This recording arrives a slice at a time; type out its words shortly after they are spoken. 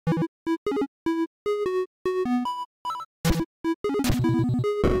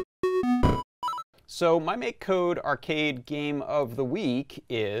So my MakeCode arcade game of the week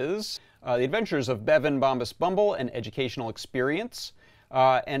is The Adventures of Bevin, Bombus, Bumble, an educational experience.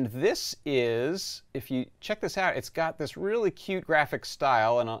 And this is, if you check this out, it's got this really cute graphic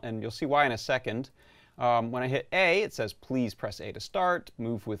style, and you'll see why in a second. When I hit A, it says, please press A to start,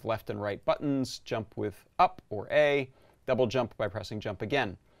 move with left and right buttons, jump with up or A, double jump by pressing jump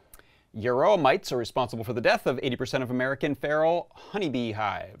again. Euro mites are responsible for the death of 80% of American feral honeybee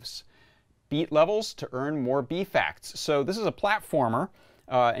hives. Beat levels to earn more bee facts. So this is a platformer,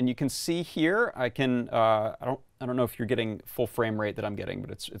 and you can see here, I don't know if you're getting full frame rate that I'm getting,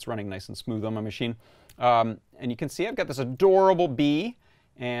 but it's running nice and smooth on my machine. And you can see I've got this adorable bee,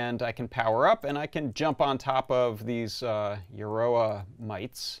 and I can power up, and I can jump on top of these Euro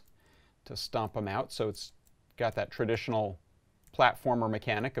mites to stomp them out. So it's got that traditional platformer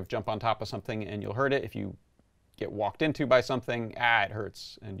mechanic of jump on top of something and you'll hurt it. If you get walked into by something, it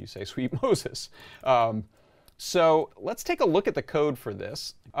hurts, and you say, sweet Moses. So let's take a look at the code for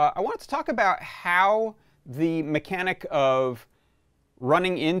this. I wanted to talk about how the mechanic of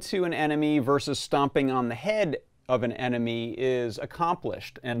running into an enemy versus stomping on the head of an enemy is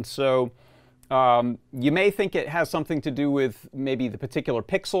accomplished. And so you may think it has something to do with maybe the particular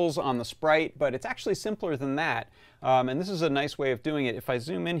pixels on the sprite, but it's actually simpler than that. And this is a nice way of doing it. If I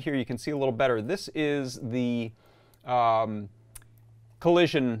zoom in here, you can see a little better. This is the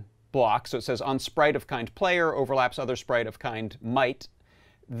collision block. So it says on sprite of kind player overlaps other sprite of kind mite.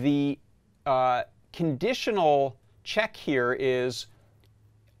 The conditional check here is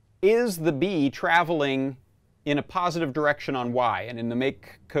the bee traveling in a positive direction on Y? And in the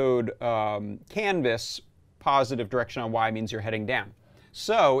MakeCode canvas, positive direction on Y means you're heading down.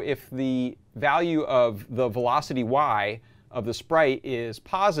 So if the value of the velocity Y of the sprite is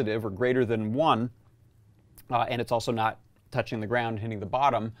positive or greater than 1, and it's also not touching the ground, hitting the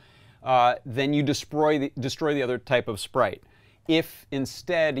bottom, then you destroy the other type of sprite. If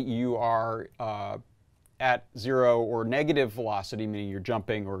instead you are at 0 or negative velocity, meaning you're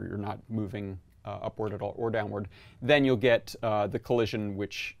jumping or you're not moving upward at all or downward, then you'll get the collision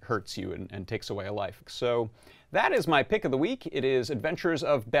which hurts you and takes away a life. So that is my pick of the week. It is Adventures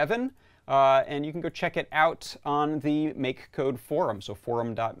of Bevin, and you can go check it out on the MakeCode forum, so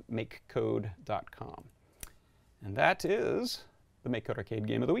forum.makecode.com. And that is the MakeCode Arcade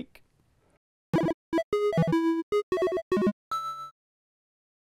Game of the Week.